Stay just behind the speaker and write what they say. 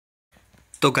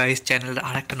তো গাইস, চ্যানেলের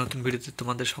আরেকটা নতুন ভিডিওতে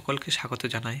তোমাদের সকলকে স্বাগত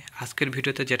জানাই। আজকের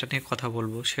ভিডিওতে যেটা নিয়ে কথা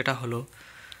বলবো সেটা হলো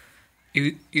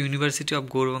ইউনিভার্সিটি অফ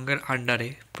গৌড়বঙ্গের আন্ডারে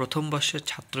প্রথম বর্ষের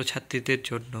ছাত্রছাত্রীদের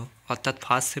জন্য, অর্থাৎ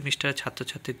ফার্স্ট সেমিস্টারের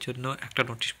ছাত্রছাত্রীর জন্য একটা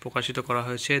নোটিশ প্রকাশিত করা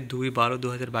হয়েছে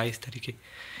 2/12/2022 তারিখে।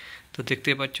 তো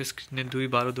দেখতেই পাচ্ছ স্ক্রিনে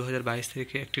 2/12/2022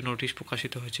 তারিখে একটি নোটিশ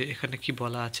প্রকাশিত হয়েছে। এখানে কি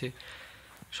বলা আছে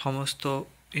সমস্ত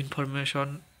ইনফরমেশন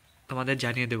তোমাদের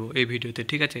জানিয়ে দেবো এই ভিডিওতে,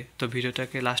 ঠিক আছে? তো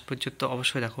ভিডিওটাকে লাস্ট পর্যন্ত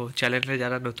অবশ্যই দেখো। চ্যানেলে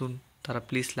যারা নতুন তারা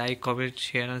please like, comment,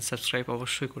 share and subscribe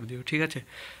অবশ্যই করে দিও, ঠিক আছে?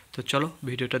 তো চলো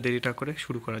ভিডিওটা দেরি না করে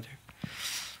শুরু করা যাক।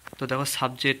 তো দেখো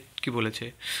সাবজেক্ট কি বলেছে।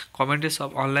 Comments of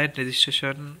online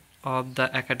registration of the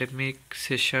academic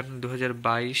session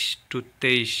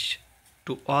 2022-23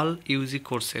 to all Yuji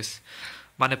courses,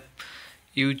 মানে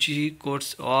ইউজি কোর্স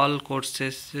অল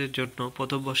কোর্সেসের জন্য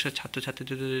প্রথম বর্ষের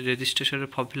ছাত্রছাত্রীদের রেজিস্ট্রেশনের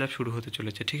ফর্ম ফিল আপ শুরু হতে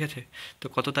চলেছে, ঠিক আছে? তো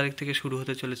কত তারিখ থেকে শুরু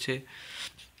হতে চলেছে,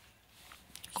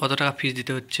 কত টাকা ফিস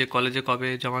দিতে হচ্ছে, কলেজে কবে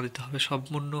জমা দিতে হবে,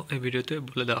 সম্পূর্ণ এই ভিডিওতে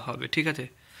বলে দেওয়া হবে, ঠিক আছে?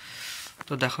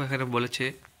 তো দেখো এখানে বলেছে,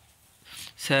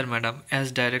 sir madam, as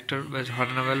director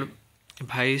honourable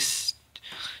vice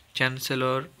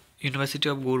chancellor University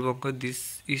of Gurbango, this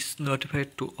is notified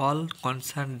to all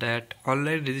concerned that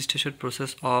online registration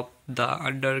process of the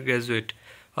undergraduate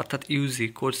অর্থাৎ Yuji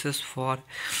courses for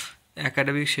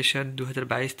academic session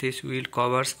 2022-23 will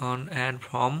covers on and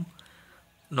from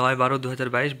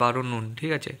 9/12/2022 12 নুন,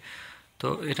 ঠিক আছে? তো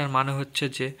এটার মানে হচ্ছে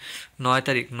যে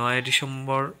 9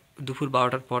 December দুপুর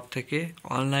 12টার পর থেকে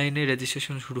অনলাইনে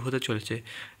রেজিস্ট্রেশন শুরু হতে চলেছে।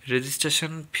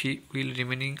 Registration fee will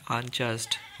remaining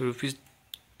uncharged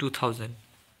 ₹200,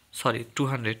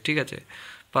 ঠিক আছে,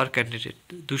 পার ক্যান্ডিডেট।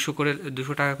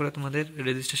 200 টাকা করে তোমাদের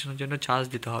রেজিস্ট্রেশনের জন্য চার্জ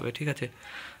দিতে হবে, ঠিক আছে?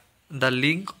 The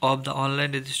link of the online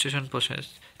registration process,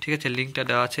 ঠিক আছে, লিঙ্কটা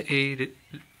দেওয়া আছে। এই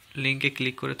লিঙ্কে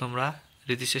ক্লিক করে তোমরা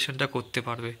রেজিস্ট্রেশনটা করতে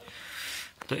পারবে।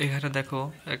 তো এখানে দেখো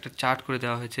একটা চার্ট করে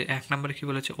দেওয়া হয়েছে। 1 নম্বরে কি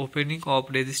বলেছে, opening of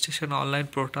registration online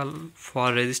portal for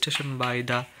registration by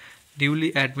the newly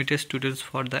admitted students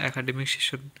for the academic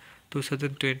session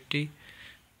 2020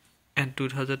 and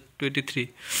 2023,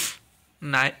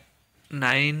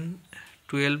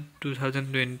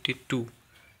 9/12/2022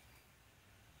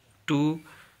 to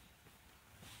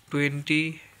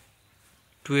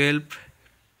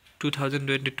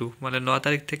 20/12/2022, মানে 9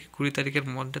 তারিখ থেকে 20 তারিখের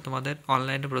মধ্যে তোমাদের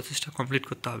অনলাইনে প্রসেসটা কমপ্লিট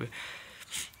করতে হবে।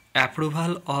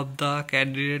 Approval of the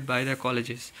candidate by the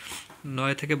colleges,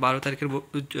 9 থেকে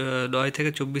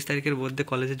 24 তারিখের মধ্যে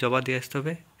কলেজে জমা দিয়ে আসতে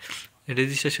হবে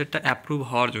রেজিস্ট্রেশনটা অ্যাপ্রুভ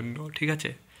হওয়ার জন্য, ঠিক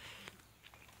আছে?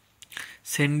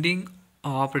 Sending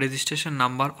of registration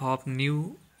number of new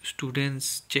students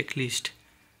checklist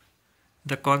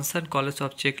the concern college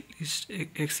of checklist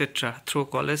etcetera through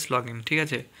college log in, ঠিক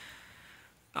আছে?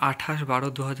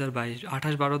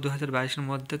 28/12/2022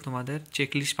 মধ্যে তোমাদের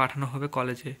চেকলিস্ট পাঠানো হবে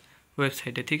কলেজে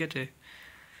ওয়েবসাইটে, ঠিক আছে?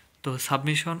 তো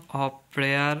submission of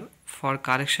prayer for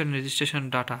correction registration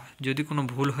data, যদি কোনো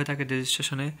ভুল হয়ে থাকে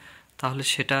রেজিস্ট্রেশনে তাহলে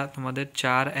সেটা তোমাদের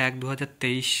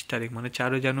 4/1/2023 তারিখ, মানে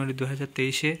 4 জানুয়ারি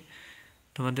 2023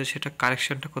 তোমাদের সেটা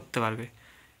কারেকশনটা করতে পারবে।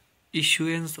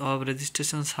 Issuance of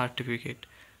registration certificate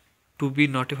two be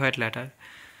notified letter,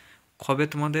 কবে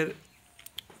তোমাদের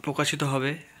প্রকাশিত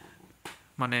হবে,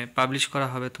 মানে পাবলিশ করা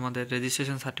হবে তোমাদের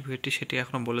রেজিস্ট্রেশন সার্টিফিকেটটি, সেটি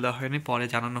এখনও বলে দেওয়া হয়নি, পরে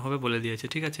জানানো হবে বলে দিয়েছে,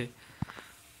 ঠিক আছে?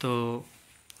 তো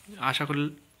আশা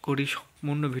করি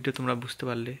সম্পূর্ণ ভিডিও তোমরা বুঝতে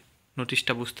পারলে,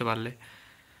 নোটিশটা বুঝতে পারলে।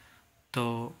 তো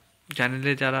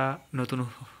চ্যানেলে যারা নতুন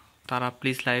তারা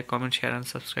please like, comment, share and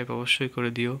subscribe অবশ্যই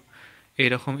করে দিও।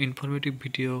 এইরকম ইনফরমেটিভ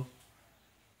ভিডিও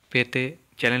পেতে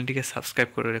চ্যানেলটিকে সাবস্ক্রাইব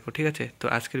করে রেখো, ঠিক আছে? তো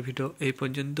আজকের ভিডিও এই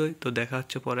পর্যন্তই। তো দেখা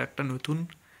হচ্ছে পরে একটা নতুন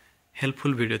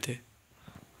হেল্পফুল ভিডিওতে।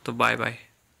 তো বাই বাই।